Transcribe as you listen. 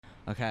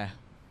Okay.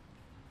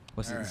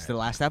 This is the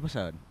last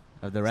episode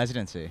of the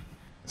residency.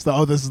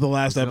 So, this is the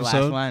last episode?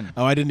 The last one.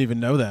 Oh, I didn't even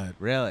know that.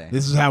 Really?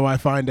 This is how I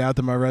find out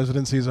that my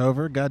residency's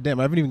over? God damn,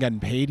 I haven't even gotten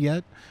paid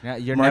yet. Yeah,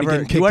 You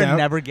are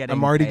never getting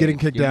I'm already getting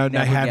kicked out, and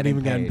I haven't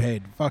even gotten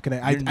paid. Fucking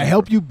I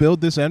helped you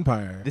build this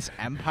empire. This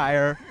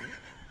empire?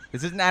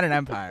 This is not an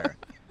empire.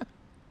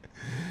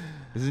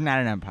 This is not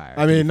an empire.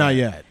 I mean, not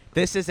yet.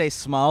 This is a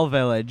small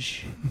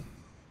village.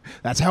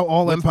 That's how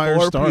all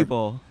empires start.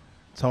 People.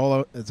 It's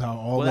how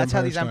all that's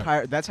how these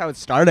empires. That's how it's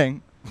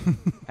starting.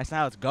 That's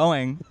how it's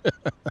going.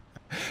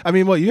 I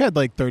mean, you had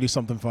like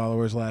 30-something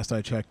followers last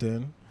I checked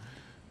in.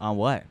 On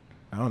what?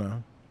 I don't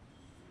know.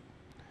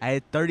 I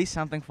had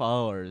 30-something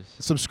followers.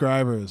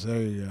 Subscribers.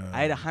 There you go.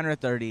 I had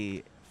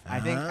 130. I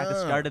think at the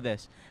start of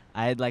this,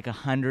 I had like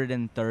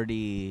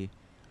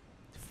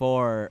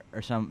 134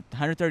 or some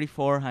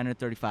 134,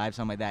 135,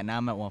 something like that. Now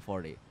I'm at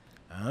 140.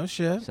 Oh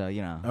shit. So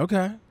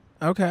Okay.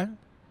 All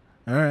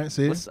right.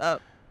 See. What's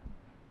up?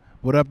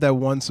 What up, that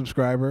one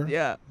subscriber?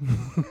 Yeah.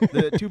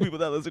 The 2 people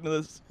that listen to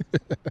this.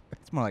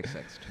 It's more like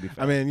 6, to be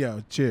fair. I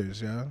mean,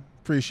 cheers,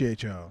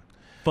 Appreciate y'all.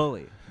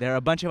 Fully. There are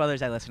a bunch of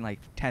others that listen like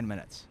 10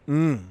 minutes.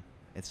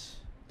 It's.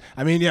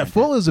 I mean,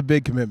 full is a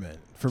big commitment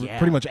for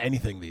pretty much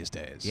anything these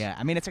days. Yeah.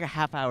 I mean, it's like a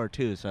half hour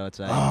too, so it's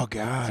like. Oh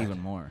God. It's even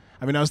more.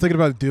 I mean, I was thinking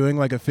about doing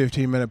like a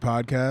 15-minute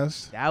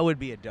podcast. That would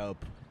be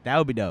dope. That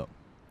would be dope.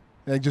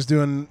 Like just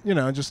doing,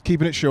 just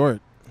keeping it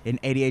short. An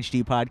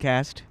ADHD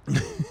podcast.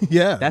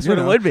 Yeah. That's what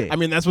it would be. I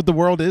mean, that's what the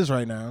world is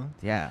right now.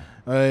 Yeah.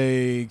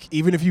 Like,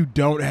 even if you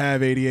don't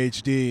have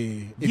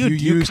ADHD, if you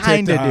you use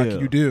kinda TikTok, do.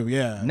 you do,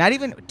 yeah. Not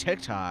even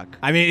TikTok.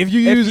 I mean, if you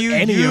use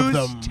any of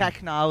them.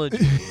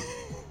 Technology.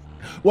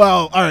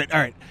 Well, all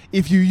right.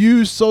 If you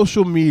use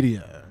social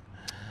media,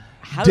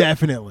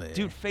 definitely.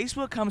 Dude,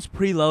 Facebook comes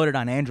preloaded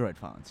on Android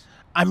phones.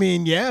 I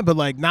mean, yeah, but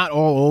like not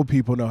all old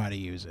people know how to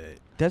use it.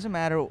 Doesn't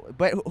matter.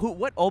 But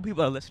what old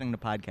people are listening to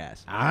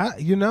podcasts?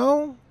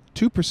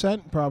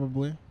 2%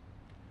 probably.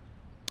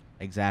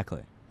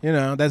 Exactly.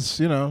 That's,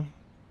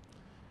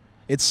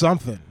 it's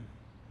something.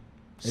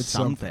 It's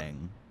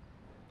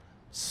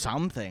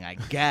something, I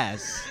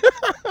guess.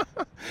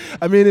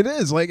 I mean, it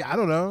is. Like, I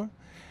don't know.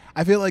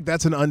 I feel like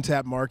that's an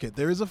untapped market.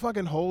 There is a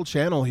fucking whole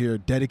channel here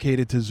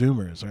dedicated to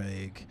Zoomers.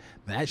 Like,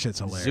 that shit's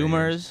hilarious.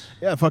 Zoomers?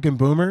 Yeah, fucking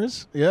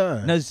boomers.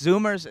 Yeah. No,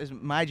 Zoomers is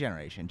my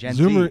generation. Gen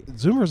Z.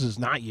 Zoomers is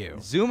not you.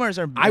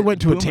 Zoomers are I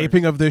went to boomers. A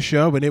taping of this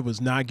show, and it was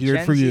not geared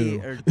Gen for Z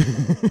you.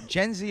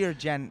 Gen Z or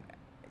Gen...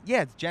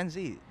 Yeah, it's Gen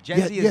Z.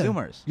 Gen Z is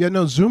Zoomers. Yeah,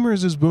 no,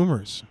 Zoomers is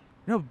boomers.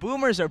 No,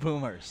 boomers are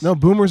boomers. No,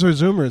 boomers are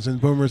Zoomers,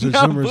 and boomers are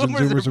Zoomers, and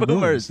Zoomers are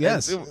boomers.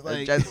 Yes.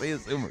 Gen Z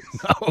is Zoomers.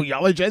 Oh,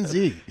 y'all are Gen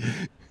Z.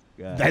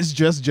 God. That's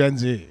just Gen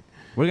Z.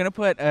 We're gonna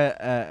put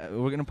a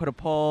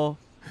poll.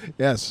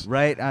 Yes.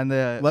 Right on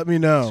the Let me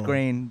know.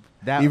 Screen.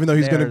 Even though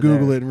he's gonna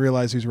Google it and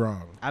realize he's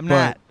wrong. I'm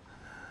not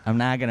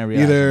gonna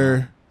realize.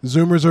 Either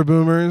Zoomers are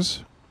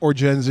boomers or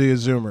Gen Z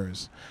is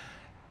Zoomers.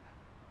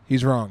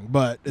 He's wrong,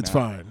 but it's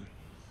fine.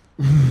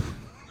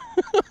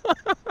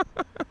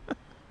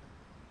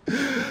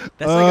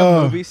 That's like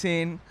a movie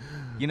scene,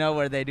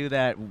 where they do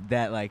that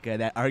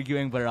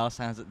arguing, but it all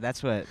sounds.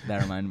 That's what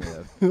that reminded me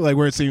of. Like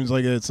where it seems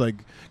like it's like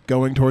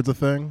going towards a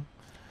thing.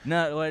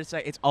 No, where it's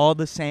like it's all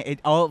the same. It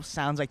all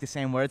sounds like the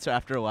same word. So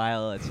after a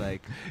while, it's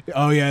like.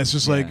 Oh yeah, it's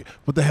just like,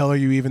 what the hell are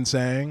you even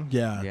saying?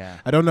 Yeah. Yeah.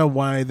 I don't know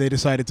why they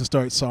decided to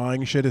start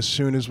sawing shit as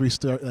soon as we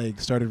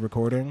started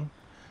recording.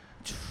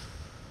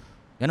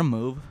 Gonna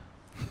move.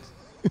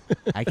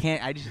 I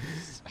can't. I just.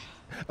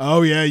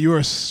 Oh yeah, you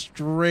are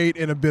straight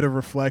in a bit of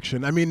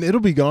reflection. I mean, it'll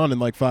be gone in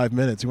like 5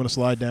 minutes. You want to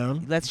slide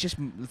down?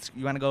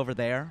 You want to go over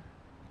there?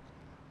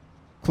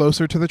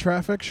 Closer to the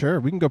traffic? Sure,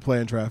 we can go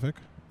play in traffic.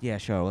 Yeah,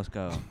 sure. Let's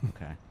go.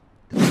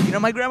 Okay.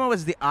 My grandma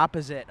was the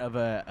opposite of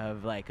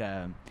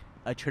a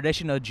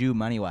traditional Jew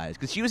money-wise,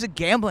 because she was a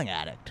gambling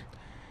addict.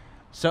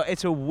 So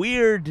it's a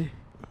weird.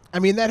 I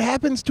mean, that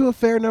happens to a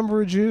fair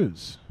number of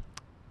Jews.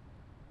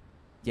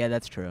 Yeah,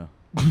 that's true.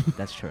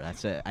 That's true.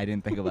 That's it. I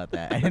didn't think about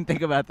that. I didn't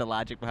think about the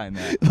logic behind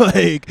that.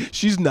 Like,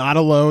 she's not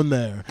alone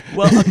there.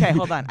 Well, okay,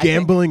 hold on.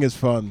 Gambling is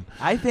fun.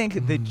 I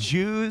think the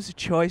Jews'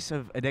 choice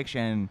of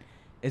addiction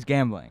is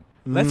gambling.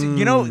 This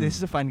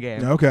is a fun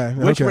game. Okay.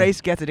 Which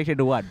race gets addicted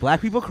to what? Black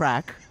people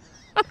crack.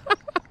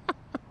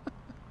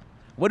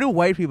 What do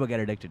white people get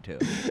addicted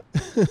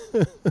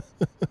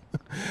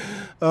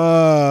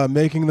to?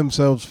 Making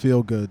themselves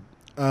feel good.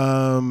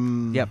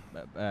 Yep.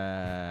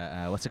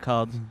 What's it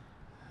called?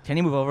 Can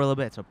you move over a little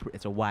bit?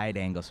 It's a wide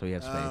angle, so we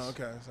have space. Oh,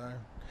 okay. Sorry.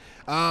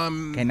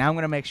 Okay, now I'm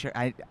gonna make sure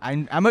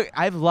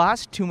I've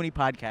lost too many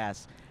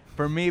podcasts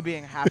for me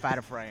being half out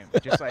of frame.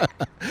 Just like.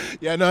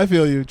 Yeah, no, I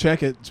feel you.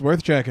 Check it. It's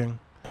worth checking.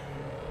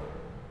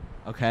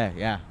 Okay.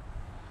 Yeah.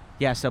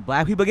 Yeah. So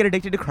black people get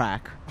addicted to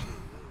crack.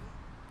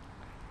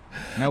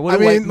 Now, what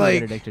do white people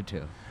get addicted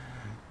to?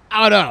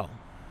 I don't know.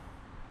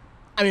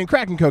 I mean,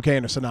 crack and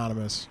cocaine are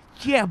synonymous.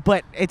 Yeah,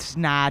 but it's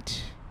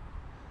not.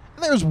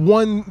 There's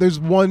one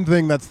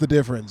thing that's the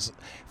difference.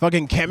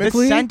 Fucking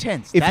chemically. The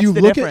sentence. If you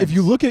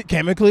look at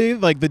chemically,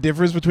 like the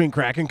difference between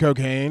crack and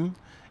cocaine,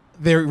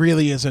 there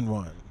really isn't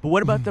one. But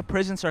what about the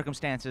prison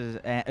circumstances?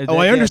 I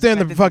understand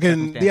the sentencing fucking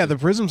circumstances? the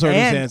prison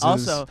circumstances. And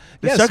also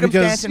the Yes,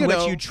 circumstance because, in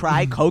which you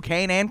try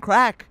cocaine and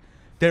crack.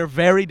 They're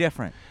very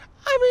different.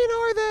 I mean,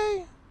 are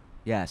they?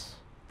 Yes,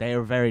 they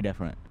are very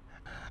different.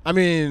 I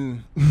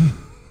mean,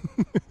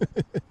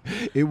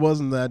 it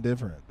wasn't that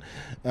different.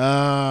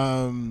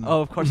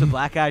 Oh, of course, a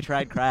black guy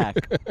tried crack.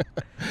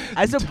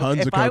 If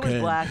Tons of I was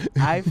cocaine. black,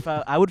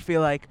 I would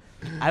feel like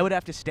I would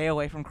have to stay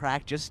away from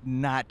crack just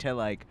not to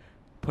like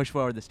push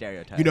forward the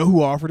stereotype. You know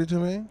who offered it to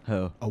me?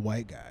 Who? A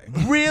white guy.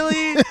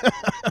 Really?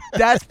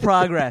 That's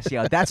progress,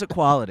 yo. That's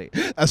equality.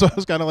 That's why I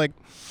was kind of like,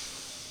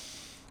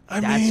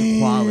 That's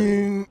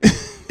equality.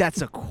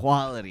 That's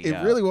equality. It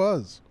yo. really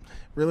was.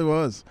 Really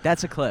was.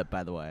 That's a clip,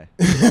 by the way.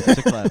 That's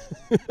a clip.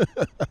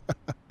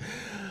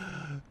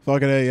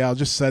 Fucking A, yeah, I'll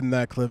just send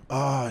that clip.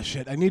 Oh,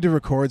 shit. I need to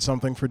record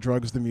something for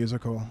Drugs the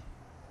Musical.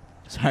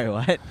 Sorry,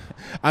 what?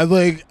 I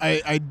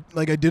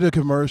did a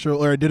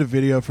commercial, or I did a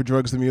video for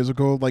Drugs the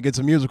Musical. Like, it's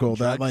a musical Drugs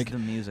that, like, the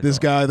Musical. this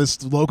guy,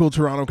 this local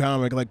Toronto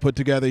comic, like, put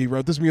together. He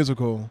wrote this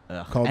musical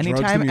called Drugs the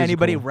Anytime Musical.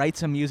 anybody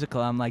writes a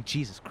musical, I'm like,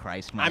 Jesus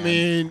Christ, man. I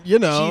mean, you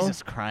know.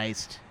 Jesus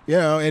Christ. You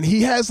know, and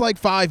he has, like,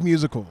 5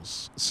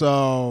 musicals.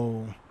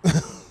 So,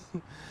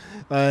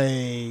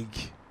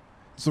 like,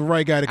 it's the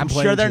right guy to I'm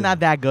complain sure they're to.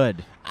 not that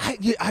good.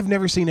 I've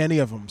never seen any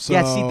of them. So.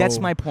 Yeah, see, that's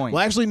my point.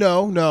 Well, actually,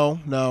 no.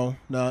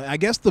 I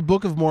guess the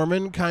Book of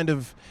Mormon kind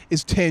of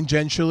is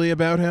tangentially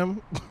about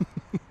him.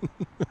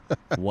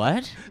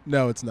 What?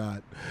 No, it's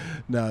not.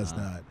 No, it's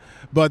not.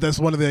 But that's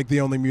one of the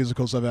only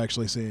musicals I've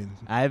actually seen.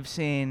 I've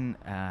seen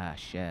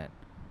shit.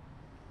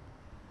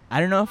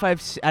 I don't know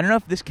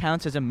if this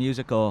counts as a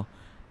musical.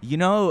 You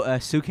know,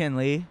 Sookin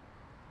Lee.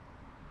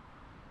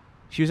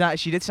 She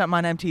did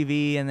something on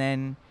MTV, and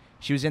then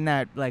she was in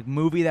that like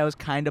movie that was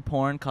kind of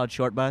porn called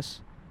Short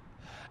Bus.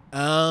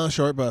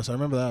 Short Bus. I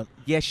remember that.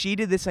 Yeah, she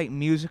did this like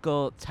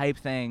musical type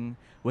thing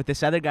with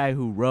this other guy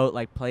who wrote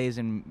like plays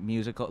and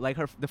musical. Like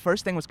the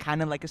first thing was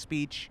kind of like a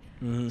speech,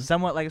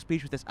 somewhat like a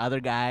speech with this other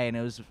guy, and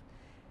it was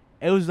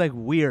like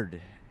weird.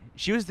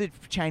 She was the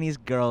Chinese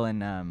girl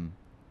in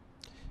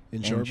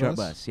Short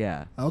Bus.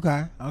 Yeah.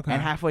 Okay.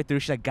 And halfway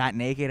through, she like got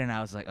naked, and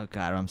I was like, "Oh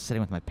God, I'm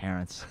sitting with my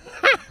parents."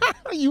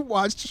 You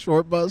watched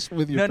Short Bus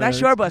with your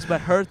parents? Not Short Bus,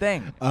 but her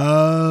thing.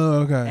 Oh,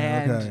 okay.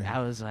 And I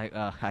was like,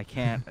 "Oh, I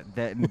can't."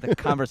 The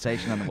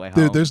conversation on the way home.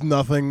 Dude, there's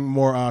nothing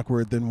more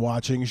awkward than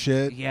watching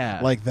shit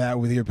like that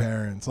with your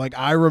parents. Like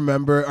I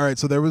remember. All right,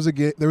 so there was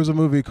a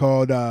movie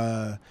called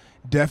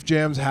Def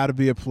Jam's How to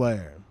Be a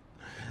Player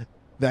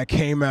that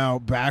came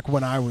out back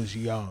when I was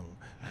young.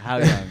 How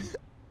young?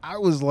 I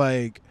was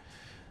like,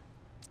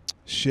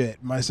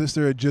 shit. My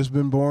sister had just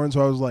been born,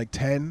 so I was like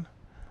 10.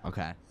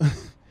 Okay.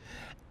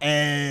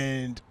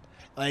 And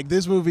like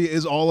this movie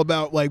is all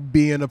about like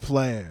being a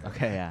player.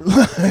 Okay, yeah.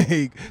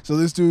 Like so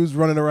this dude's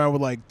running around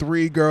with like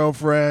 3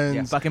 girlfriends.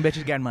 Yeah, fucking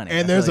bitches getting money.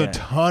 And That's there's really a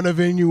ton of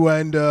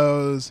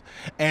innuendos.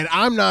 And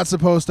I'm not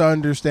supposed to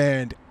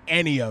understand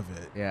any of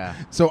it. Yeah.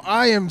 So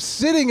I am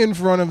sitting in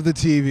front of the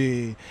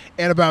TV,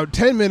 and about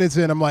 10 minutes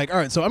in, I'm like, all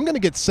right, so I'm going to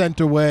get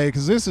sent away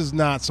because this is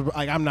not,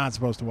 I'm not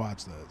supposed to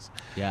watch this.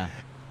 Yeah.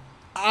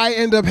 I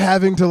end up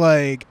having to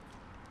like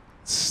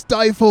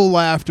stifle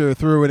laughter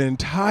through an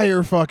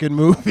entire fucking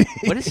movie.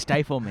 What does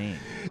stifle mean?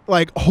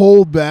 Like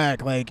hold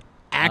back, like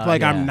act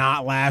like yeah. I'm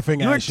not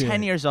laughing You at were shit.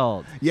 10 years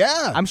old.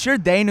 Yeah. I'm sure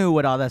they knew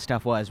what all that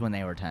stuff was when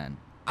they were 10.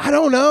 I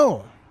don't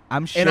know.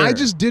 I'm sure. And I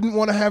just didn't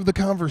want to have the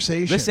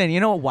conversation. Listen, you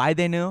know why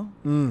they knew?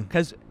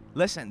 Because,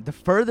 listen, the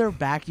further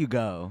back you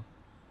go,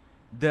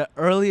 the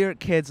earlier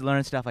kids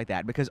learn stuff like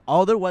that. Because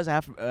all there was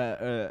at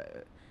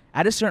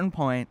a certain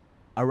point,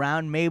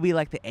 around maybe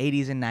like the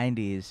 80s and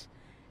 90s,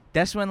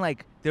 that's when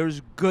like there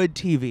was good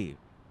TV.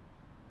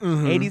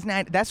 80s,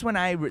 90s, that's when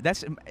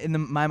that's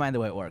in my mind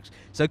the way it works.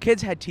 So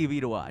kids had TV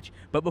to watch.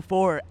 But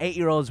before,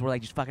 8-year-olds were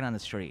like just fucking on the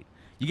street.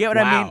 You get what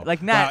I mean?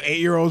 Like not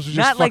 8-year-olds were just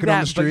not like fucking that,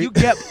 on the street.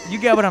 But you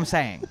get what I'm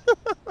saying.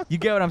 You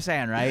get what I'm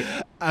saying, right?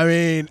 I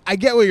mean, I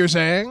get what you're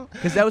saying.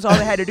 Because that was all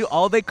they had to do.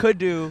 All they could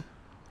do.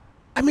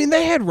 I mean,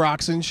 they had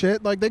rocks and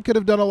shit. Like they could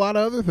have done a lot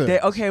of other things.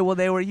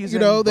 They were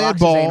using they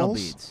had rocks as anal balls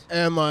beads.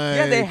 and like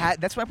Yeah, they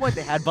had. That's my point.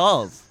 They had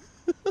balls.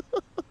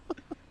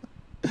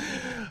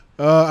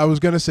 I was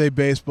gonna say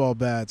baseball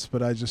bats,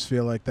 but I just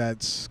feel like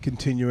that's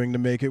continuing to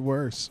make it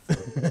worse.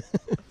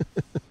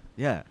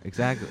 Yeah,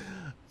 exactly.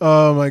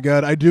 Oh my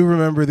god, I do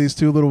remember these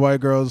 2 little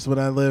white girls when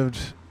I lived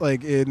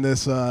like in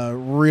this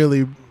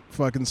really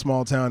fucking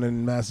small town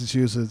in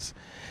Massachusetts.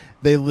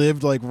 They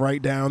lived like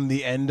right down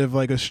the end of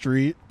like a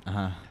street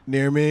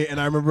near me, and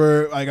I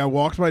remember like I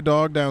walked my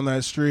dog down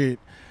that street,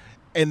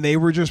 and they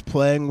were just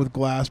playing with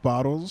glass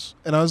bottles,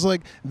 and I was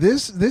like,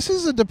 "This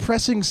is a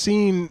depressing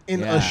scene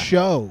in a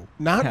show,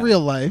 not real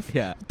life.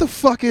 Yeah. What the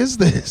fuck is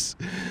this?"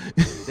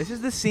 This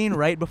is the scene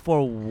right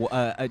before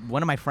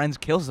one of my friends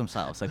kills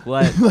themselves. Like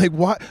what? Like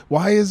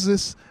why is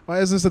this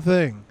a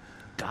thing?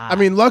 God. I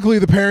mean, luckily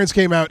the parents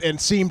came out and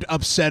seemed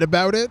upset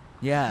about it.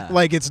 Yeah.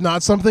 Like it's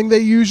not something they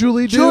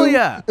usually do.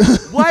 Julia,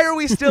 why are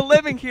we still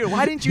living here?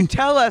 Why didn't you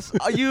tell us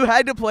you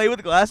had to play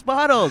with glass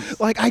bottles?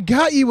 Like I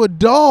got you a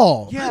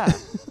doll. Yeah.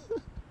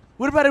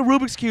 What about a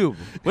Rubik's Cube?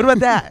 What about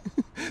that?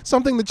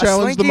 Something to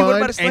challenge the slinky? What mind.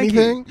 about a slinky?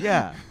 Anything?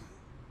 Yeah.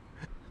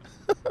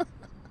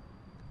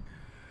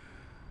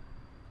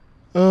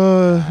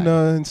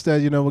 No,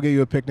 instead, we'll get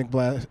you a picnic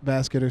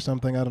basket or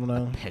something. I don't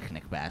know.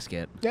 Picnic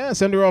basket. Yeah,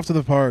 send her off to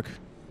the park.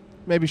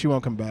 Maybe she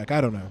won't come back. I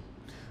don't know.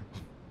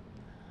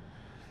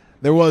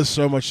 There was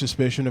so much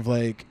suspicion of,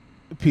 like,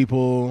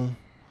 people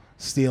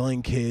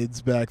stealing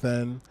kids back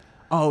then.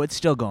 Oh, it's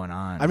still going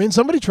on. I mean,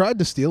 somebody tried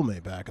to steal me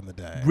back in the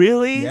day.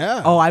 Really?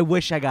 Yeah. Oh, I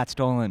wish I got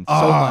stolen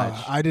so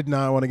much. I did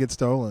not want to get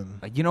stolen.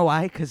 Like, you know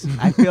why? Because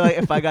I feel like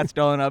if I got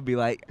stolen, I'd be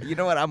like, you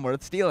know what? I'm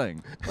worth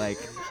stealing. Like,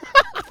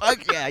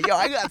 fuck yeah. Yo,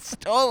 I got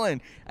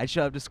stolen. I'd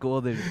show up to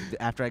school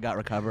after I got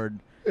recovered.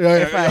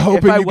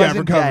 Hoping you got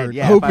recovered.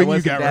 Dead, Hoping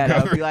you got dead,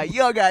 recovered. I'd be like,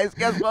 yo, guys,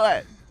 guess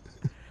what?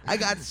 I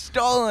got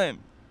stolen.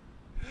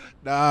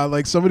 Nah,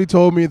 like somebody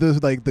told me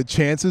the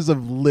chances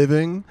of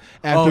living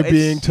after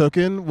being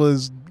taken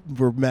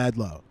were mad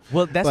low.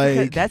 Well, that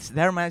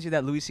reminds me of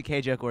that Louis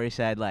C.K. joke where he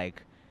said,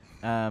 like,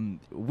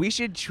 we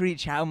should treat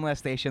child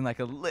molestation like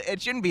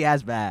it shouldn't be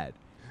as bad.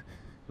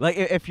 Like,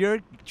 if your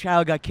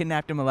child got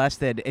kidnapped and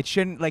molested, it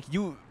shouldn't, like,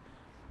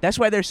 that's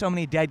why there's so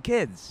many dead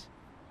kids.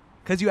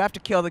 Because you have to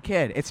kill the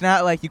kid. It's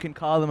not like you can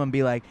call them and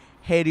be like,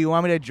 hey, do you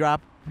want me to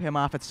drop him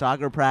off at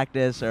soccer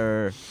practice,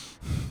 or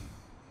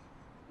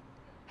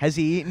has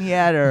he eaten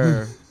yet,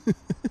 or...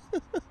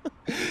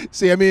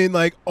 See, I mean,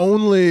 like,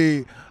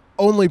 only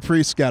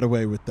priests got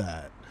away with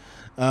that.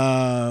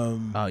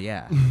 Oh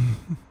yeah,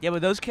 yeah,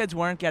 but those kids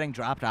weren't getting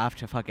dropped off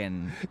to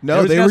fucking.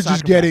 No, they were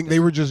just They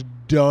were just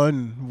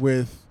done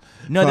with.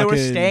 No, they were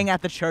staying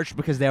at the church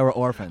because they were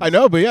orphans. I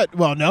know, but yeah,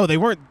 well, no, they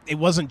weren't. It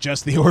wasn't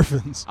just the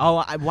orphans.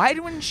 Oh, why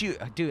wouldn't you,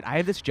 dude? I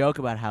have this joke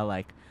about how,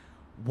 like,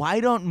 why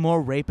don't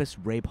more rapists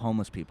rape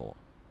homeless people?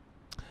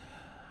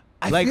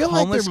 I feel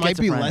like there might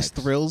be less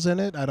thrills in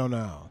it. I don't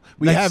know.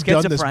 We have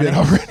done this bit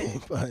already.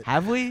 But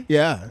have we?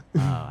 Yeah. Oh,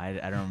 I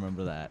don't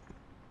remember that.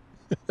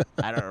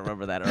 I don't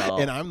remember that at all.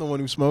 And I'm the one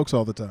who smokes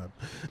all the time.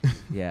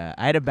 Yeah,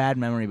 I had a bad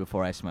memory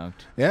before I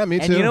smoked. Yeah, me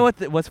too. And you know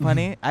what's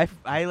funny?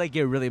 I like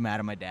get really mad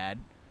at my dad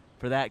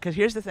for that, because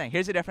here's the thing.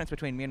 Here's the difference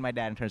between me and my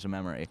dad in terms of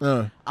memory.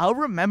 I'll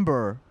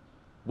remember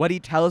what he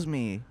tells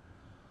me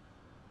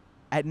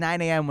at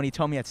 9 a.m. when he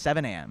told me at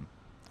 7 a.m.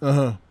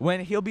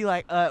 When he'll be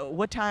like,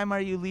 what time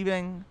are you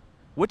leaving?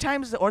 What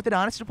time is the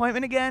orthodontist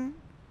appointment again?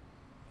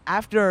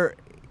 After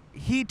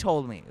he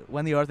told me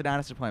when the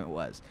orthodontist appointment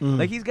was.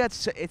 Like, he's got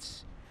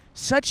it's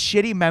such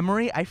shitty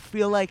memory. I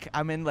feel like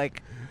I'm in,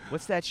 like,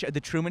 what's that show? The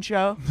Truman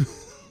Show?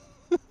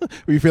 Where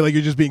you feel like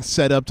you're just being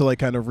set up to, like,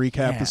 kind of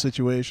recap the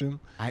situation.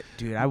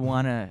 Dude, I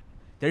want to.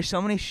 There's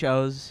so many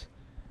shows.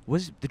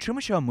 Was the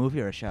Truman Show a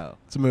movie or a show?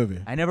 It's a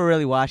movie. I never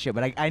really watched it,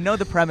 but I know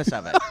the premise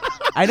of it.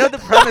 I know the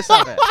premise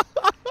of it.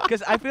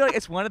 Because I feel like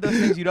it's one of those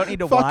things you don't need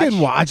to watch. Fucking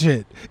watch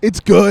it. It's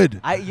good.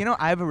 I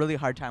have a really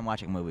hard time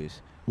watching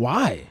movies.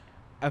 Why?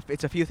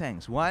 It's a few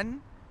things.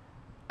 One,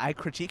 I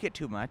critique it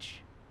too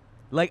much.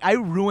 Like, I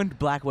ruined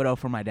Black Widow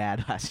for my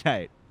dad last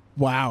night.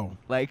 Wow.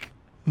 Like,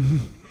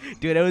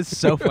 dude, it was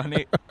so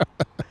funny.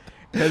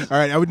 All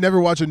right, I would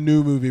never watch a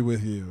new movie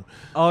with you.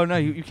 Oh, no,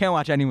 you can't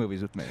watch any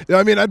movies with me.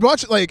 I mean, I'd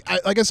watch, like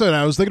I said,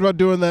 I was thinking about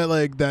doing that,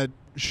 like, that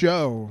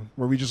show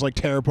where we just, like,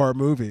 tear apart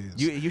movies.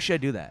 You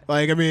should do that.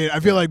 Like, I mean, I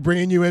feel like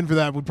bringing you in for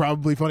that would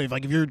probably be funny.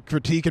 If you're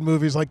critiquing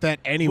movies like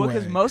that anyway. Well,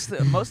 because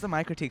most of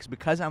my critiques,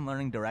 because I'm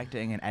learning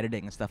directing and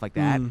editing and stuff like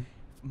that,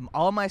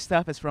 all my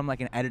stuff is from, like,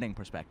 an editing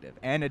perspective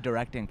and a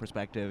directing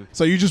perspective.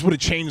 So you just would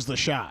have changed the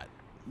shot.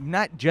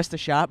 Not just the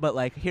shot, but,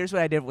 like, here's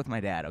what I did with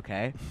my dad,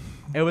 okay?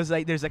 It was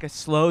like there's, like, a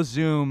slow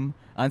zoom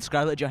on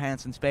Scarlett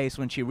Johansson's face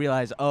when she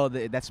realized, oh,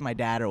 that's my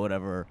dad or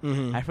whatever.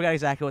 I forgot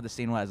exactly what the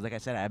scene was. Like I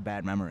said, I have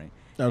bad memory.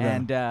 Okay.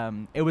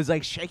 And it was,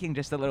 like, shaking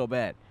just a little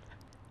bit.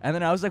 And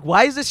then I was like,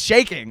 why is this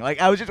shaking?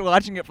 Like, I was just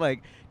watching it for,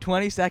 like,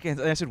 20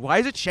 seconds, and I said, why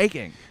is it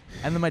shaking?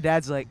 And then my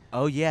dad's like,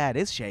 oh, yeah, it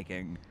is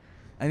shaking.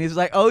 And he's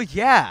like, oh,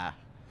 yeah.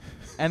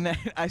 And then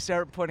I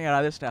started pointing out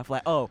other stuff,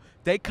 like, oh,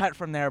 they cut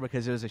from there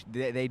because it was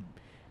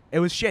it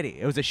was shitty.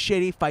 It was a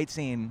shitty fight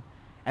scene,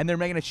 and they're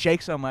making it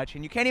shake so much,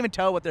 and you can't even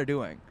tell what they're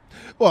doing.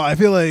 Well, I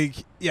feel like,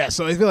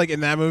 so I feel like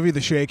in that movie,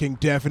 the shaking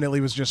definitely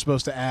was just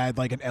supposed to add,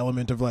 like, an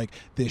element of, like,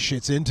 this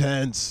shit's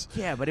intense.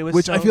 Yeah, but it was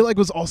which I feel like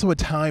was also a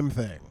time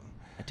thing.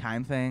 A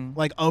time thing?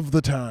 Like, of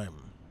the time.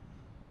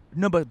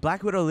 No, but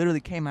Black Widow literally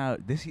came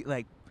out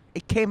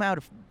it came out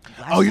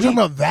last you're week. talking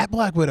about that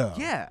Black Widow?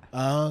 Yeah.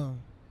 Oh,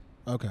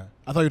 okay.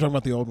 I thought you were talking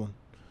about the old one.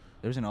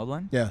 There's an old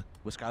one? Yeah.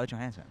 With Scarlett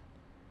Johansson.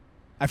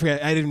 I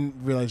forget. I didn't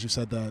realize you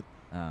said that.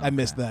 Oh, I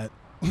missed that.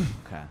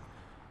 Okay.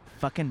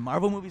 Fucking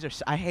Marvel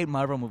movies I hate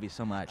Marvel movies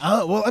so much.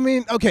 Well, I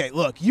mean, okay,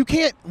 look, you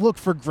can't look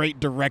for great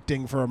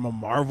directing from a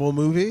Marvel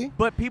movie.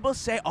 But people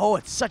say, "Oh,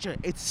 it's such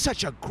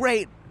a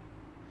great."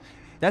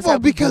 That's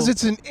because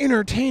it's an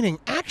entertaining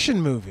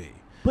action movie.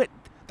 But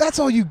that's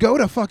all you go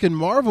to fucking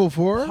Marvel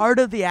for. Part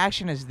of the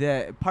action is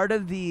the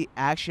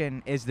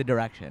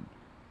direction.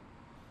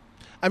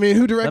 I mean,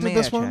 who directed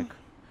this one? Check.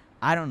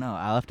 I don't know.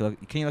 I'll have to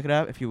look. Can you look it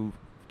up if you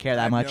care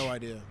that much? I have no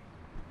idea.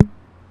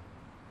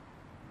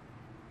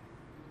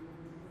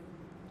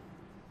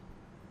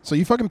 So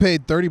you fucking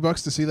paid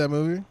 $30 to see that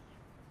movie?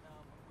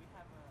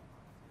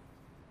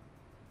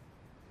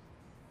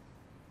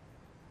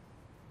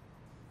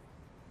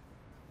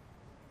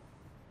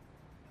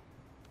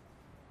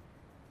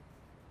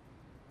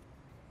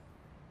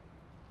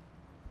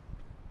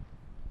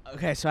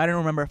 Okay, so I don't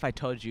remember if I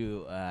told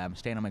you I'm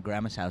staying at my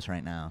grandma's house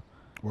right now.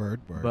 Word.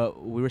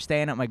 But we were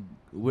staying at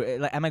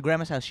my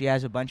grandma's house. She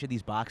has a bunch of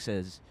these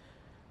boxes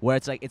where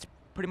it's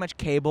pretty much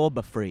cable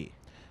but free.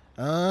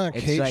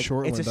 Kate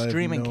Shortland. It's a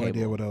streaming I have no cable.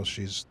 idea what else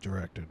she's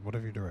directed. What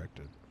have you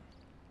directed?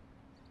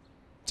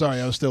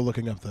 Sorry, I was still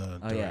looking up the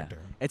director.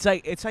 Yeah.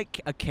 It's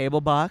like a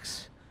cable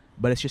box,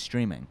 but it's just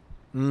streaming.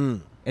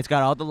 It's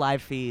got all the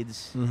live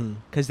feeds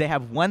because they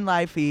have one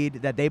live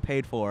feed that they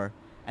paid for,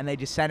 and they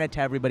just send it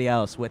to everybody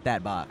else with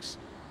that box.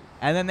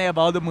 And then they have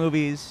all the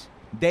movies.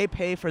 They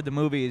pay for the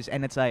movies,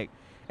 and it's like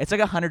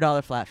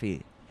 $100 flat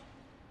fee.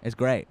 It's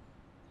great.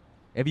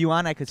 If you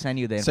want, I could send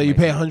you the So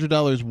information. you pay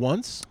 $100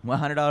 once?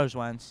 $100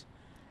 once,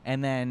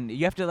 and then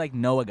you have to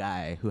know a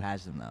guy who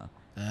has them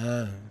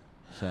though.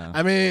 So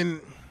I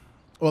mean,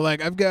 well,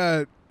 I've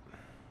got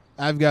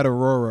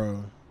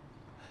Aurora,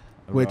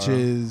 which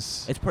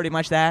is it's pretty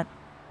much that.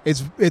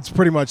 It's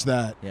pretty much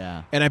that.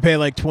 Yeah. And I pay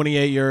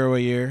 €28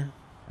 a year.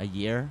 A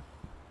year?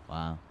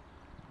 Wow.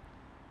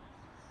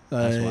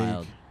 Like, That's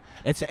wild.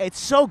 It's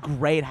so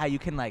great how you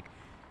can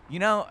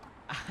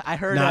I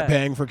heard not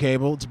paying for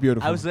cable. It's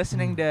beautiful. I was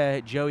listening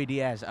to Joey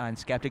Diaz on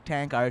Skeptic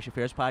Tank, Ari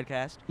Shaffir's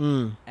podcast,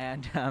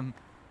 and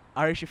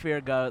Ari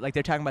Shaffir goes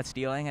they're talking about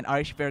stealing, and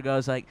Ari Shaffir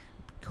goes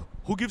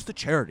 "Who gives to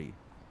charity?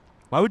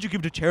 Why would you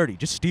give to charity?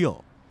 Just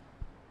steal."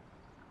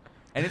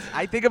 And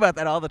I think about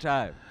that all the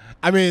time.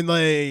 I mean,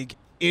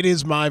 it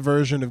is my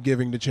version of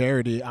giving to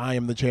charity. I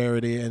am the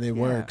charity, and it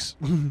works.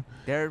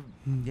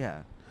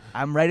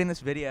 I'm writing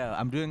this video.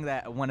 I'm doing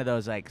that one of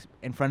those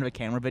in front of a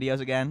camera videos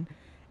again,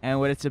 and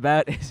what it's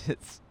about is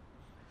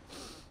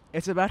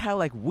it's about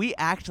how we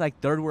act like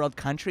third world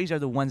countries are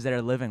the ones that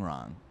are living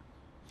wrong.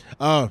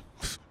 Oh.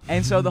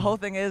 And so the whole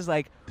thing is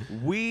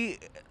we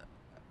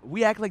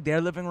act like they're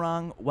living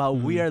wrong while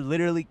we are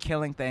literally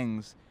killing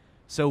things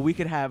so we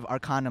could have our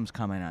condoms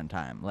come in on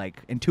time,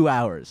 in 2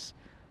 hours.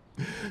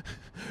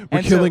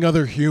 We're killing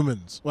other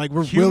humans.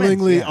 We're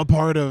willingly a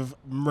part of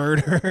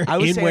murder I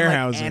was in saying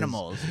warehouses.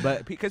 Animals,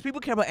 but because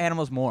people care about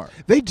animals more.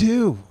 They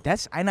do.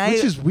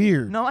 Which is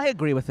weird. No, I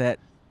agree with it.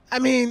 I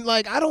mean,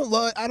 I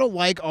don't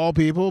like all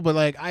people,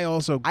 but I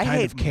also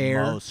kind of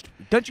care. Most.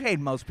 Don't you hate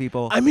most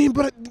people? I mean,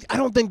 but I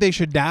don't think they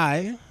should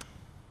die.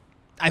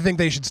 I think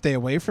they should stay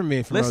away from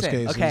me for most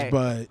cases. Okay.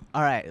 But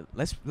all right,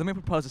 let me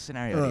propose a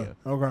scenario to you.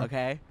 Okay.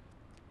 Okay.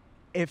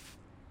 If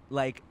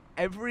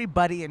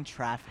everybody in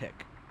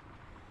traffic,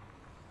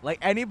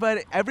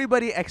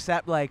 everybody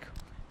except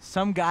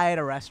some guy at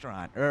a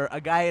restaurant or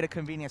a guy at a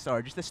convenience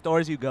store, just the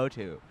stores you go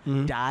to,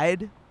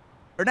 died,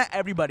 or not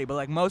everybody,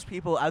 but most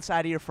people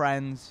outside of your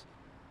friends,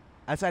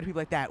 outside of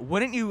people like that,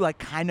 wouldn't you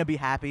kind of be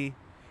happy?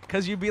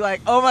 Because you'd be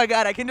oh my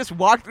God, I can just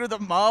walk through the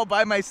mall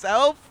by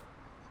myself?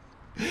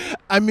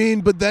 I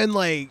mean, but then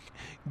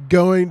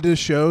going to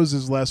shows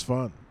is less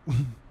fun.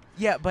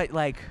 Yeah, but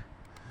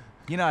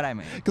you know what I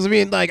mean. Because I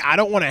mean, I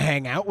don't want to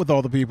hang out with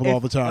all the people all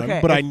the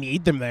time, but I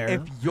need them there.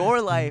 If your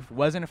life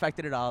wasn't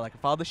affected at all, if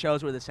all the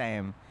shows were the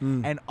same,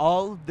 and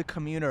all the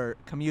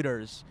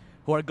commuters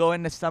who are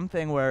going to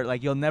something where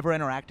you'll never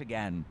interact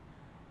again,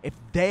 if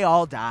they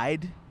all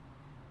died,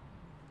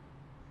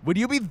 would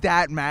you be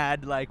that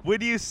mad?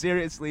 Would you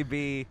seriously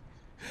be?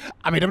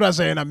 I mean, I'm not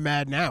saying I'm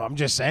mad now. I'm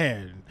just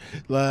saying.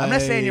 I'm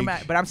not saying you're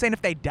mad, but I'm saying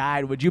if they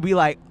died, would you be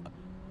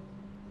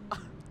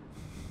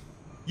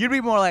you'd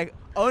be more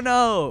oh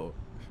no.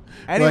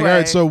 Anyway, all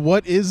right, so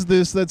what is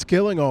this that's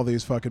killing all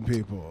these fucking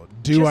people?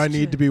 Do I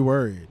need to be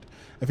worried?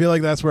 I feel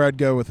like that's where I'd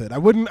go with it. I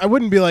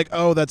wouldn't be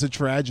oh, that's a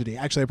tragedy.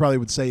 Actually, I probably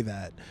would say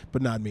that,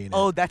 but not mean it.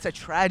 Oh, that's a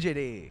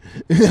tragedy.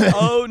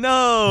 Oh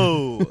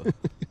no.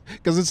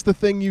 Because it's the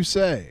thing you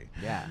say.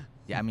 Yeah.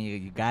 Yeah, I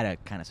mean, you gotta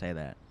kind of say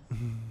that.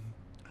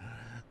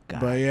 God,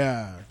 but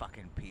yeah.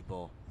 Fucking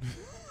people.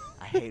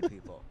 I hate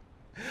people.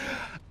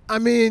 I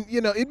mean,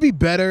 it'd be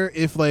better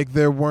if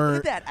there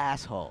weren't Look at that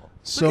asshole.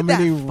 so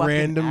many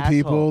random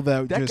people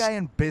that that just guy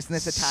in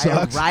business attire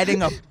sucks.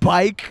 riding a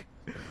bike.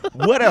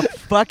 What a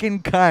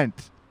fucking cunt.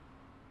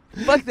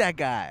 Fuck that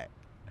guy.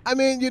 I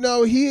mean,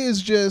 he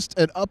is just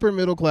an upper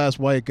middle class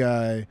white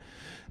guy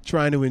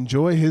trying to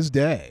enjoy his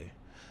day.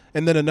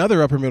 And then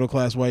another upper middle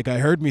class white guy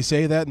heard me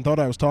say that and thought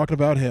I was talking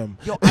about him.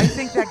 Yo, I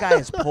think that guy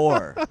is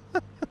poor.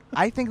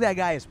 I think that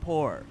guy is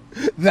poor.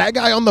 That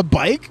guy on the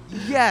bike?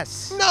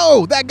 Yes.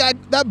 No,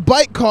 that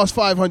bike cost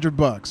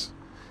 $500.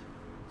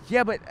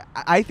 Yeah, but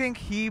I think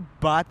he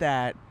bought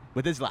that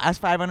with his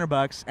last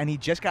 $500, and he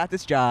just got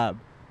this job.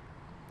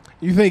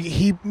 You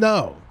think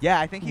no?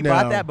 Yeah, I think he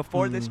bought that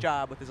before this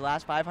job with his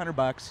last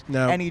 $500.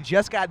 No. And he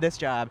just got this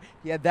job.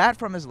 He had that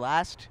from his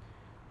last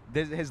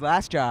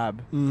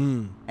job.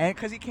 And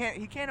because he can't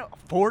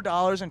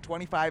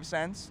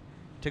 $4.25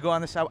 to go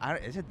on the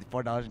subway. Is it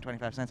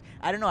 $4.25?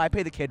 I don't know. I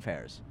pay the kid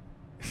fares.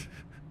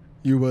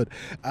 You would.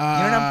 You know what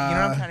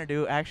I'm trying to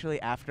do? Actually,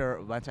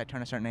 once I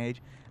turn a certain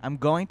age, I'm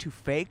going to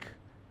fake.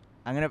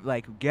 I'm gonna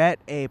like get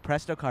a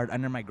Presto card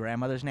under my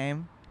grandmother's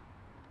name,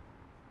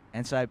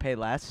 and so I pay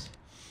less.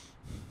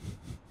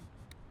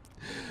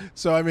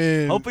 So I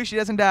mean, hopefully she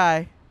doesn't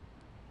die.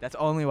 That's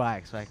only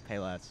why, so I can pay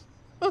less.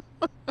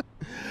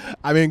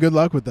 I mean, good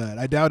luck with that.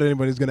 I doubt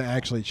anybody's gonna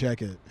actually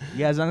check it.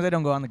 Yeah, as long as I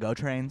don't go on the GO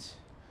trains.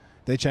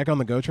 They check on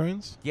the GO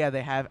trains? Yeah,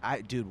 they have.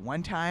 Dude,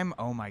 one time,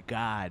 oh my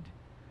God,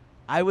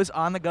 I was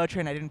on the GO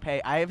train. I didn't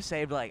pay. I have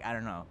saved like I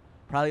don't know,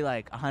 probably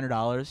like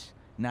 $100,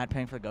 not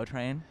paying for the GO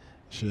train.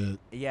 Shit.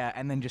 Yeah,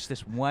 and then just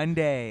this one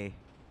day,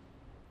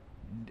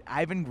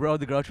 I even rode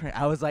the GO train.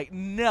 I was like,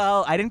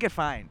 no, I didn't get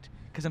fined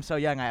because I'm so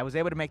young. I was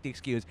able to make the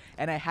excuse,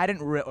 and I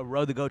hadn't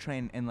rode the GO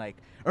train in like,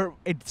 or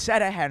it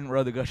said I hadn't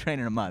rode the GO train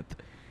in a month,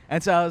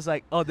 and so I was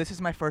like, oh, this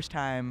is my first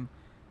time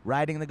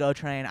riding the GO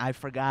train. I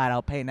forgot.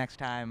 I'll pay next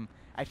time.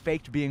 I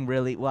faked being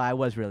I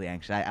was really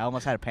anxious. I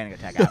almost had a panic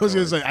attack I was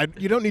afterwards. going to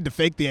say, you don't need to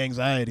fake the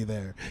anxiety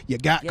there. You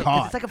got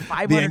caught. It's like a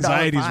 $500 The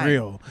anxiety's fine.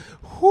 real.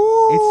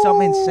 It's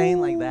something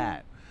insane like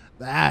that.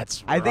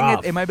 That's rough. I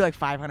think it might be like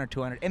 500,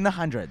 200, in the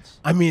hundreds.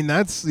 I mean,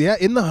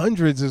 in the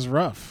hundreds is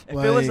rough. If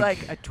it was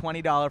like a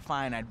 $20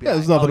 fine, I'd be like,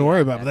 there's nothing to worry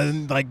yeah, about.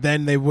 But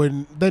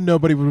then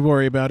nobody would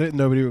worry about it and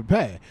nobody would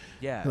pay.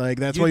 Yeah. Like,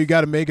 that's why you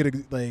got to make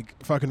it like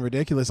fucking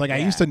ridiculous. Like, I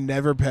used to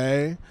never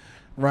pay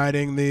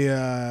riding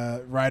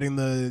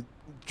the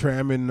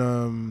tram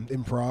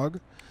in Prague.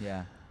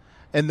 Yeah.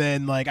 And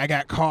then like I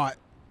got caught,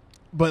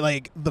 but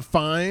like the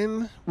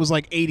fine was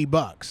like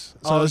 $80.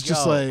 So I was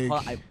just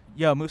like,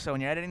 yo, Musa, when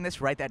you're editing this,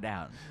 write that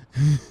down.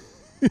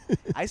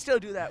 I still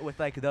do that with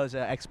like those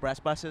express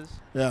buses.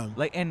 Yeah.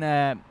 Like in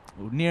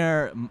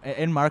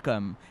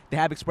Markham, they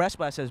have express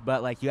buses,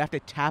 but like you have to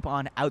tap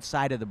on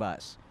outside of the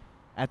bus,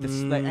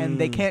 and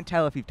they can't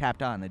tell if you've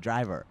tapped on the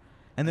driver,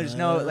 and there's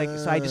no like.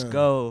 So I just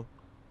go.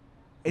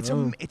 It's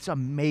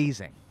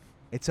amazing.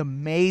 It's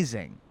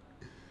amazing.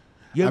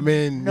 You have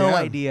no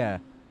idea.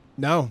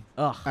 No.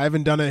 Ugh. I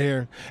haven't done it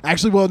here.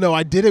 Actually, well, no,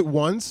 I did it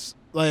once,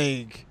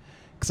 like,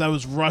 because I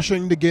was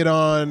rushing to get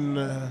on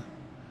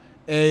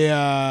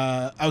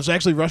I was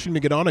actually rushing to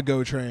get on a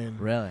GO train.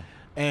 Really?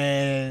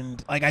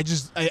 And like I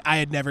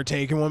had never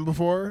taken one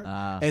before,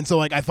 and so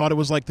like I thought it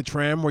was like the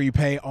tram where you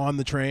pay on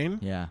the train.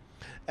 Yeah.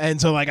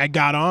 And so like I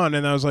got on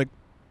and I was like,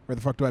 where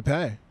the fuck do I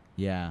pay?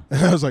 Yeah.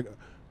 And I was like,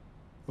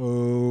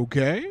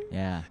 okay.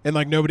 Yeah. And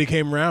like nobody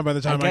came around by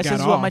the time I got off. I guess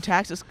this is what my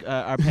taxes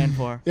are paying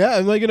for. Yeah,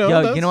 and like you know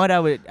what I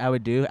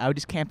would do? I would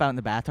just camp out in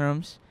the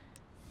bathrooms,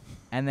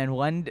 and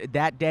then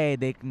that day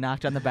they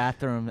knocked on the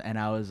bathroom, and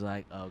I was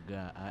like, oh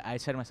god. I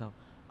said to myself,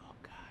 oh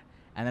god.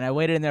 And then I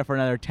waited in there for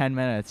another 10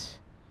 minutes.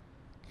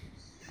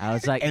 I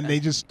was like, and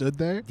they just stood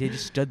there. They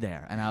just stood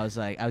there, and I was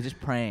just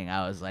praying.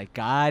 I was like,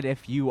 God,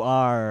 if you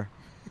are,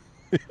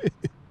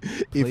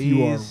 if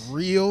you are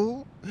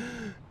real.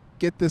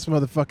 Get this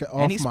motherfucker off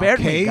my case. And he spared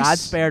me. God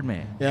spared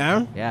me.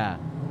 Yeah? Yeah.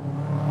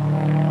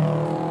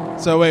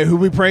 So wait, who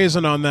we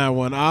praising on that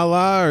one?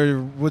 Allah or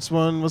which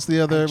one? What's the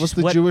other? What's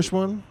the Jewish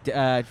one?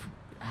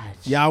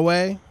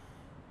 Yahweh?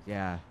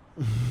 Yeah.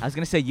 I was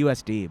going to say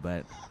USD,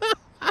 but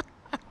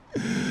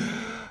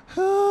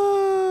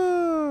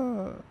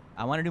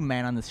I want to do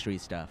man on the street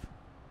stuff.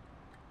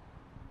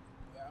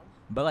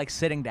 But like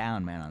sitting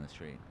down man on the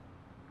street.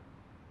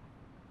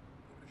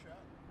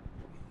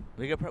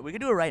 We could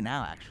do it right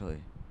now,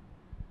 actually.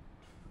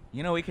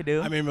 You know what we could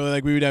do? I mean,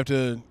 like we would have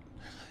to,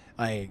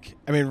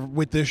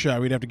 with this show,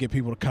 we'd have to get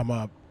people to come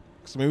up.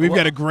 I mean, we've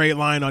got a great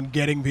line on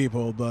getting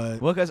people, but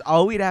well, because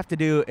all we'd have to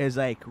do is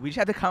like we just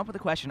have to come up with a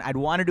question. I'd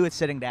want to do it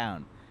sitting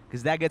down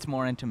because that gets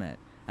more intimate.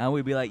 And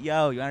we'd be like,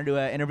 "Yo, you want to do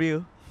an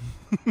interview?"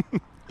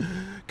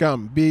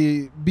 Come,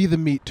 be the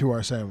meat to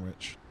our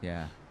sandwich.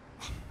 Yeah.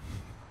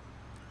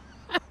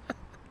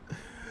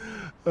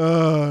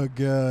 Oh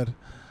God.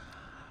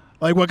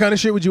 Like, what kind of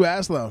shit would you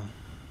ask though?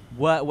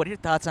 What are your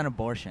thoughts on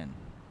abortion?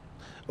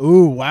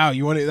 Ooh, wow!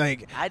 You want to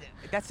like?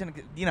 That's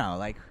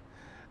like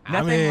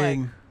nothing like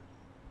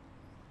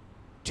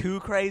too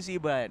crazy,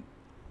 but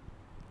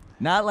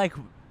not like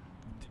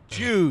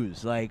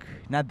Jews, like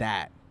not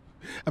that.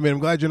 I mean, I'm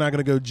glad you're not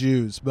gonna go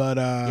Jews, but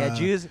yeah,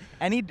 Jews.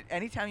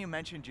 Anytime you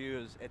mention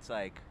Jews, it's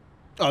like.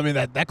 Oh, I mean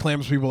that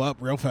clams people up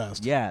real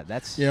fast. Yeah,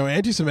 that's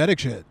anti-Semitic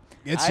shit.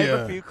 I have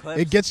a few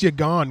clips. It gets you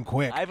gone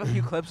quick. I have a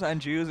few clips on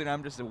Jews, and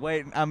I'm just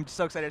waiting. I'm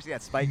so excited to see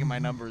that spike in my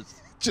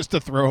numbers. Just to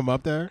throw them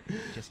up there.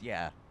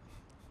 Yeah.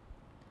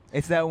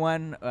 It's that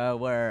one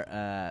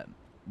where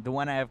the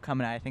one I have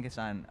coming out, I think it's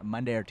on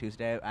Monday or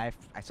Tuesday. I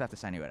still have to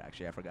sign you it,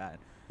 actually. I forgot.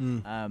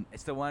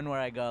 It's the one where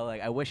I go,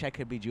 like, I wish I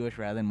could be Jewish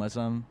rather than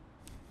Muslim.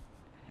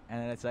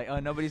 And then it's like, oh,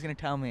 nobody's going to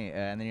tell me.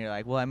 And then you're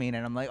like, well, I mean,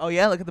 and I'm like, oh,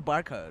 yeah, look at the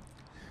barcode.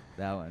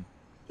 That one.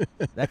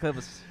 That clip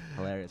was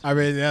hilarious. I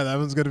mean, yeah, that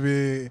one's going to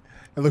be...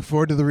 I look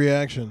forward to the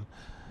reaction.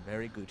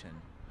 Very guten.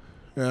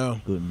 Yeah.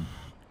 Guten.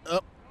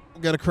 Oh,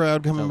 we got a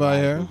crowd coming by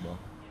here.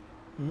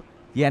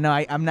 Yeah, no,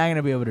 I'm not going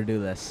to be able to do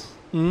this.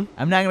 Hmm?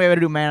 I'm not going to be able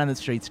to do man on the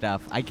street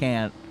stuff. I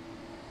can't.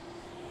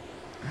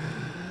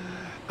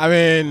 I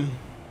mean...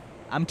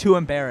 I'm too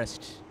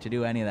embarrassed to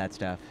do any of that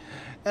stuff.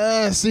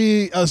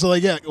 So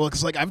like yeah, well,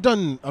 cause like I've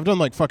done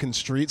like fucking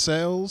street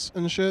sales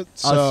and shit.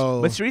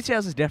 So, but street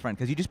sales is different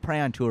because you just prey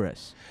on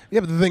tourists. Yeah,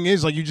 but the thing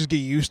is, like, you just get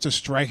used to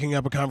striking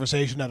up a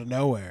conversation out of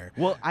nowhere.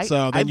 Well,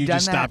 then you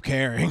just stop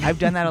caring. I've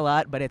done that a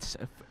lot, but it's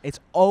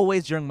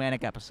always during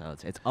manic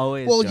episodes. It's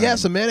always. Well,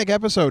 yes, a manic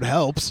episode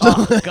helps.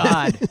 Oh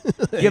God,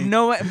 you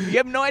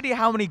have no idea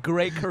how many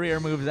great career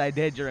moves I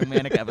did during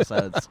manic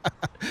episodes.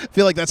 I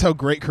feel like that's how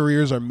great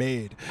careers are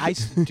made.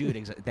 Dude,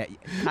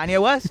 Kanye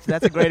West.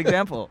 That's a great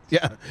example.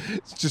 Yeah,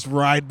 it's just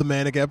ride the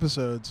manic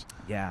episodes.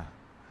 Yeah,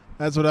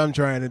 that's what I'm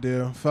trying to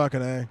do.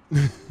 Fucking A.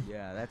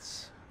 Yeah,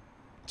 that's.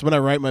 It's when I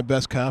write my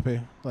best copy.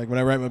 Like when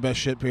I write my best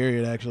shit.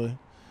 Period. Actually.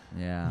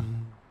 Yeah.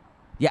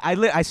 Yeah,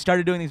 I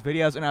started doing these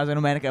videos when I was in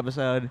a manic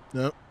episode.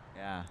 Yep.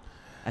 Yeah.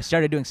 I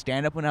started doing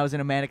stand-up when I was in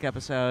a manic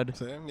episode.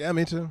 Same. Yeah,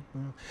 me too.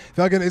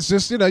 Fucking, it's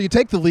just, you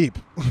take the leap.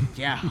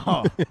 Yeah.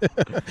 Oh.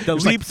 The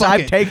leaps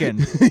I've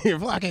taken.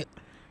 Fuck it.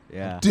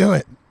 Yeah. Do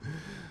it.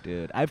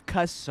 Dude, I've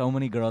cussed so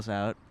many girls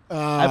out.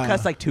 I've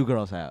cussed like 2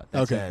 girls out.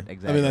 That's okay.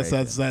 Exactly. I mean,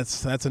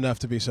 that's enough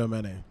to be so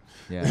many.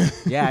 Yeah.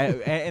 Yeah,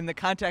 in the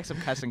context of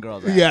cussing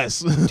girls out. Yes.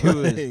 2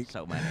 is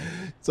so many.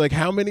 It's like,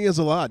 how many is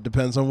a lot?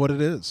 Depends on what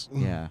it is.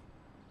 Yeah.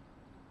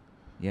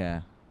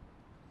 Yeah.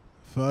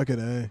 Fucking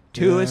A.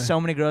 2 is so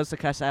many girls to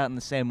cuss out in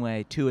the same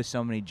way. 2 is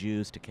so many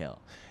Jews to kill.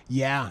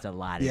 Yeah. It's a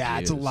lot of Jews. Yeah,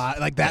 it's a lot.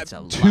 Like that. That's a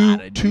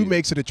lot of two Jews.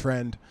 makes it a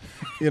trend.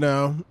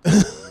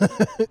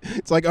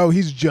 It's like, oh,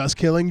 he's just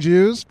killing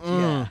Jews?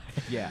 Yeah.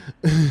 Yeah.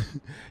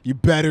 You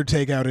better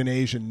take out an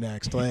Asian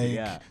next.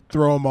 Like,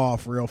 throw him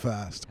off real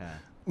fast.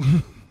 Yeah.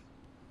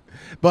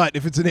 But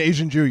if it's an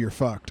Asian Jew, you're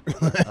fucked.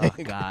 Oh,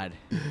 God.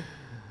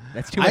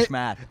 That's too much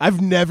math.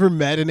 I've never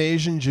met an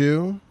Asian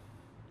Jew.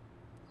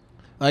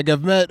 Like,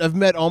 I've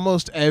met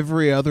almost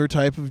every other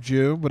type of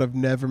Jew, but I've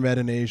never met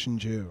an Asian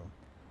Jew.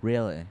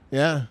 Really?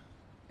 Yeah.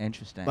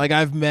 Interesting. Like,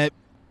 I've met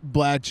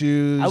black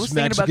Jews, I was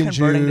Mexican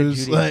thinking about converting to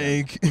Jews.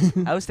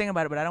 Judaism. I was thinking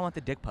about it, but I don't want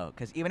the dick poke.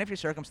 Because even if you're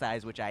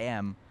circumcised, which I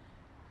am,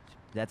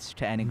 that's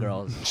to any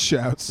girls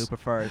Shouts. who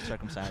prefer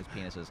circumcised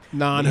penises.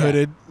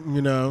 Non-hooded,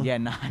 Yeah,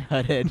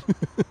 non-hooded.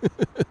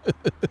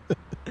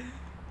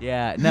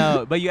 Yeah,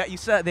 no, but they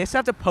still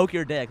have to poke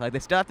your dick. Like, they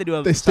still have to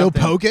do They still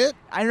poke it?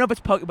 I don't know if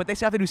it's poke, but they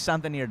still have to do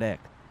something to your dick.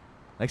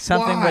 Like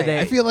something Why? where they...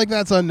 I feel like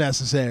that's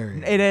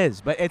unnecessary. It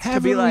is, but it's to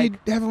be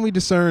like... Haven't we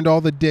discerned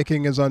all the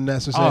dicking is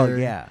unnecessary? Oh,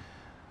 yeah.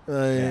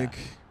 Like,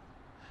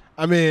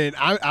 I mean,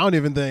 I don't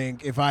even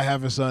think if I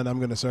have a son, I'm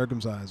going to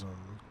circumcise him.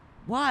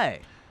 Why?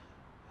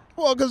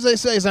 Well, because they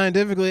say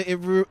scientifically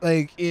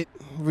it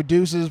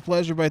reduces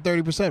pleasure by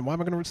 30%. Why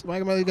am I going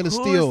to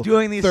steal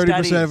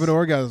 30% of an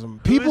orgasm?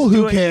 People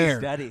who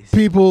care.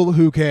 People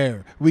who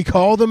care. We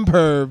call them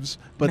pervs,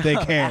 but they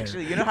care.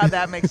 Actually, you know how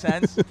that makes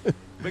sense?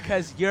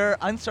 Because you're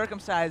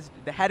uncircumcised,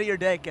 the head of your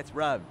dick gets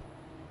rubbed.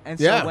 And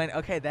so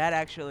that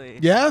actually...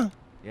 Yeah?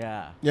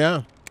 Yeah.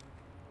 Yeah.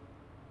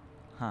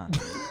 Huh.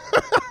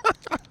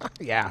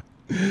 Yeah.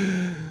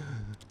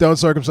 Don't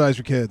circumcise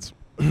your kids.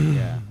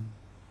 Yeah.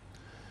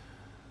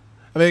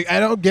 I mean, I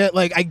don't get,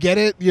 I get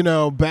it,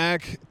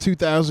 back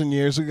 2,000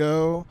 years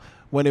ago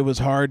when it was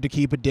hard to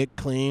keep a dick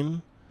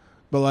clean.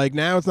 But,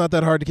 now it's not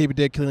that hard to keep a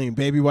dick clean.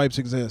 Baby wipes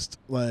exist.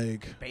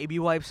 Baby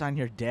wipes on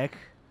your dick?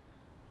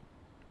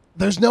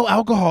 There's no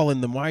alcohol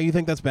in them. Why do you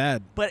think that's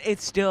bad? But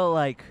it's still,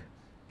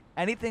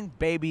 anything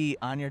baby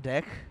on your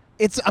dick?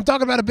 I'm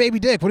talking about a baby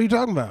dick. What are you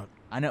talking about?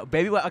 I know.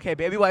 Baby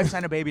wipes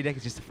on a baby dick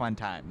is just a fun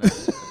time. That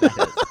is.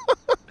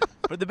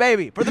 For the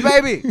baby. For the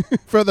baby.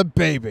 For the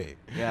baby.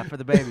 Yeah, for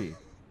the baby.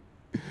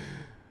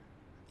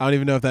 I don't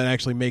even know if that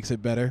actually makes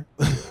it better.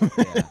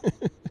 Yeah.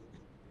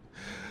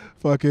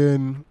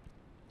 Fucking,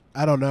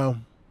 I don't know.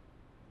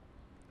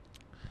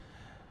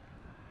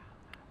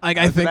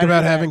 I think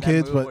about having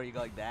kids, but where you go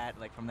like that,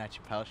 from that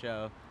Chappelle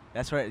show.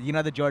 That's where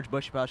the George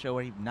Bush Chappelle show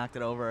where he knocked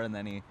it over and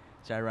then he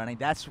started running.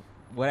 That's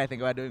what I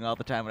think about doing all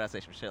the time when I say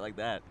some shit like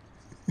that.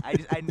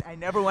 I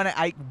never want to.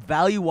 I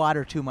value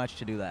water too much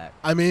to do that.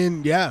 I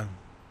mean, yeah.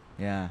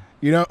 Yeah.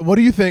 What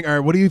do you think? All right,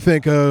 what do you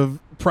think of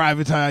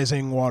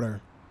privatizing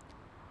water?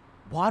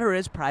 Water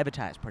is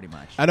privatized pretty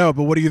much. I know,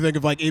 but what do you think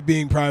of it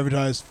being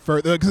privatized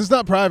further? Because it's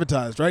not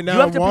privatized right now. You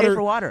have to pay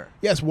for water.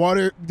 Yes,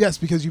 water. Yes,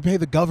 because you pay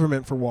the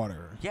government for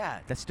water.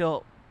 Yeah, that's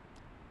still.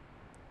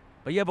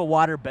 But you have a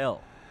water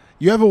bill.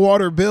 You have a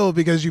water bill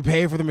because you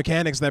pay for the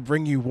mechanics that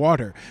bring you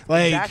water.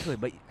 Exactly,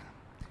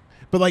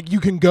 but you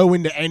can go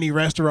into any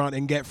restaurant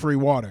and get free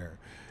water.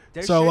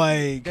 There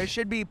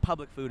should be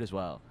public food as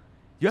well.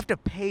 You have to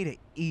pay to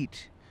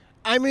eat.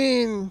 I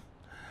mean,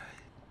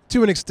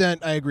 to an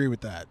extent, I agree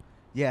with that.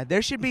 Yeah,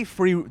 there should be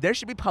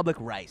public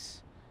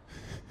rice.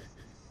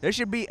 There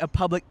should be a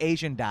public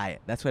Asian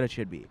diet. That's what it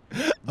should be.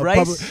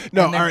 Rice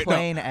and then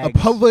plain eggs.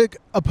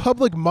 A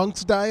public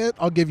monk's diet,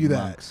 I'll give you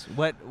monks.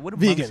 That. What do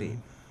vegan. Monks eat?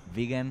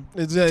 Vegan?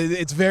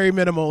 It's very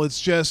minimal. It's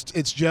just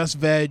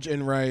veg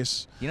and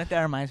rice. You know what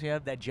that reminds me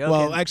of? That joke.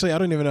 Well, actually, I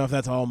don't even know if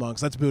that's all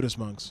monks. That's Buddhist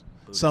monks.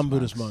 Some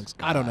Buddhist monks.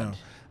 God. I don't know.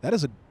 That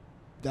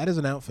is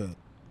an outfit.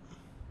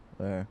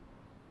 Where?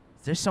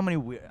 There's so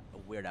many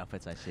weird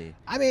outfits I see.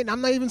 I mean,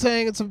 I'm not even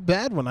saying it's a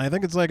bad one. I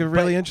think it's like a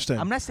really interesting.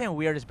 I'm not saying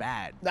weird is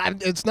bad.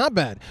 It's not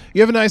bad.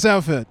 You have a nice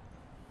outfit.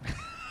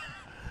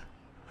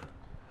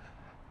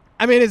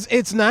 I mean,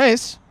 it's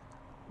nice,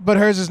 but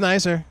hers is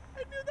nicer. I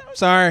knew that was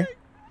Sorry. coming.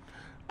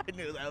 I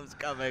knew that was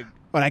coming.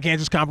 But I can't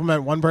just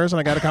compliment one person.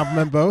 I got to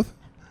compliment both.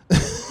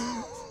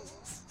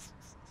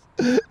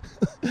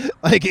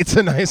 Like, it's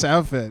a nice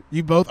outfit.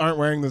 You both aren't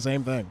wearing the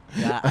same thing.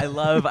 Yeah, I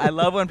love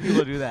when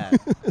people do that.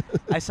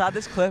 I saw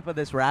this clip of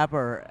this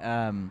rapper,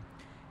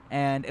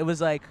 and it was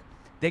like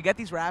they get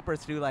these rappers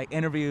to do like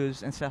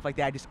interviews and stuff like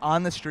that just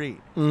on the street.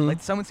 Mm-hmm.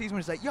 Like someone sees him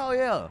and is like,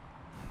 yo,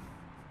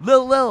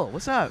 Lil,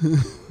 what's up?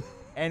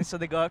 And so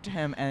they go up to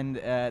him, and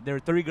there are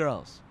 3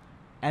 girls,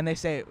 and they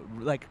say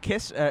like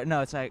kiss.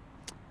 No, it's like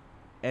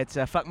it's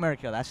fuck, marry,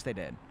 kill. That's what they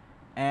did,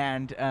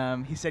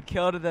 and he said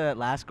kill to the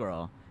last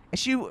girl. And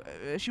she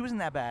wasn't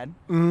that bad.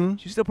 Mm-hmm.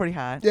 She was still pretty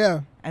hot.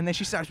 Yeah. And then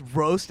she starts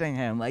roasting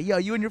him, like, yo,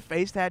 you and your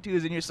face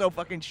tattoos and you're so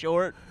fucking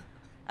short.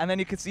 And then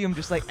you could see him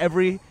just like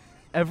every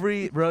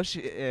roast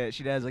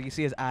she does, like you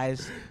see his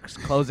eyes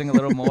closing a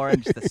little more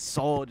and just the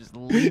soul just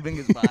leaving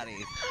his body.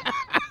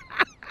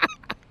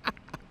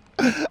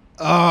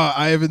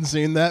 I haven't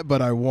seen that,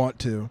 but I want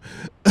to.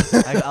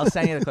 I'll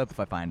send you the clip if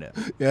I find it.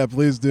 Yeah,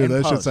 please do. In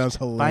That post. shit sounds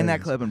hilarious. Find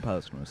that clip in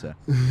post, Musa.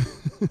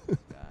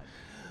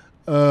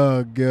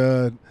 Oh,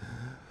 God.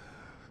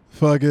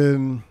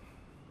 Fucking.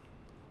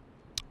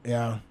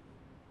 Yeah.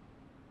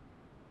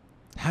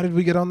 How did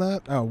we get on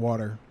that? Oh,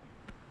 water.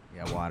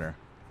 Yeah, water.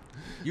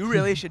 You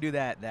really should do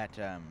that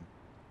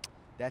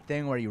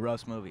thing where you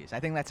roast movies. I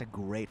think that's a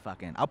great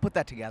fucking. I'll put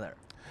that together.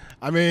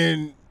 I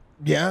mean,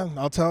 yeah,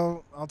 I'll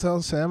tell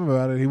Sam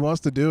about it. He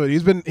wants to do it.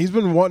 He's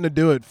been wanting to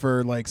do it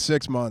for like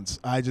 6 months.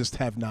 I just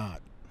have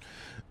not.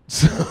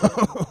 So,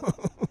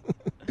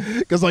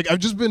 because like I've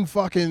just been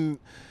fucking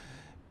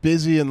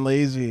busy and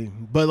lazy.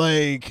 But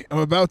like I'm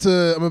about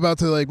to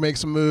like make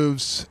some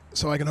moves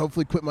so I can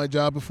hopefully quit my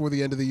job before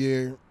the end of the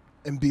year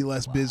and be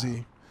less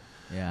busy.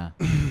 Yeah.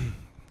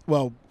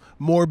 Well,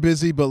 more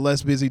busy but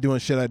less busy doing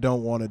shit I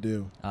don't want to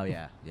do. Oh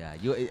yeah.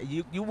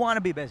 You want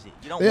to be busy.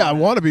 You don't. Yeah, I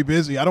want to be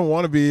busy. I don't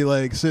want to be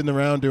like sitting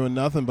around doing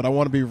nothing, but I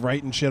want to be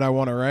writing shit I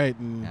want to write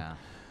and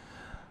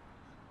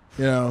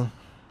you know,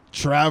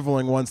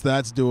 traveling once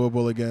that's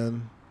doable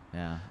again.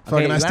 Yeah.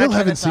 Fucking, Okay, I still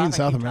haven't seen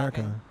South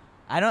America. Talking?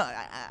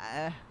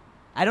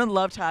 I don't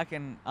love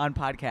talking on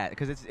podcast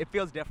because it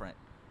feels different.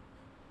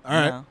 All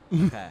right.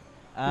 Okay.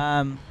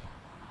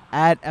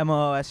 At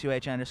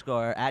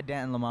MOSUH_ at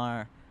Danton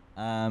Lamar.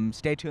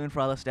 Stay tuned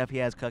for all the stuff he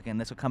has cooking.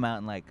 This will come out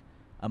in like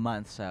a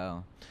month,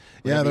 so.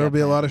 Yeah, there will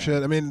be a lot of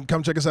shit. I mean,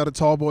 come check us out at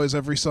Tall Boys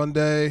every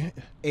Sunday,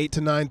 8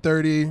 to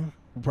 9:30.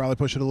 We'll probably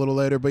push it a little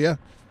later, but yeah.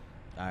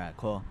 All right,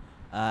 cool.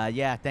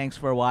 Yeah, thanks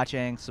for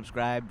watching.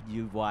 Subscribe.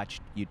 You've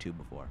watched YouTube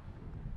before.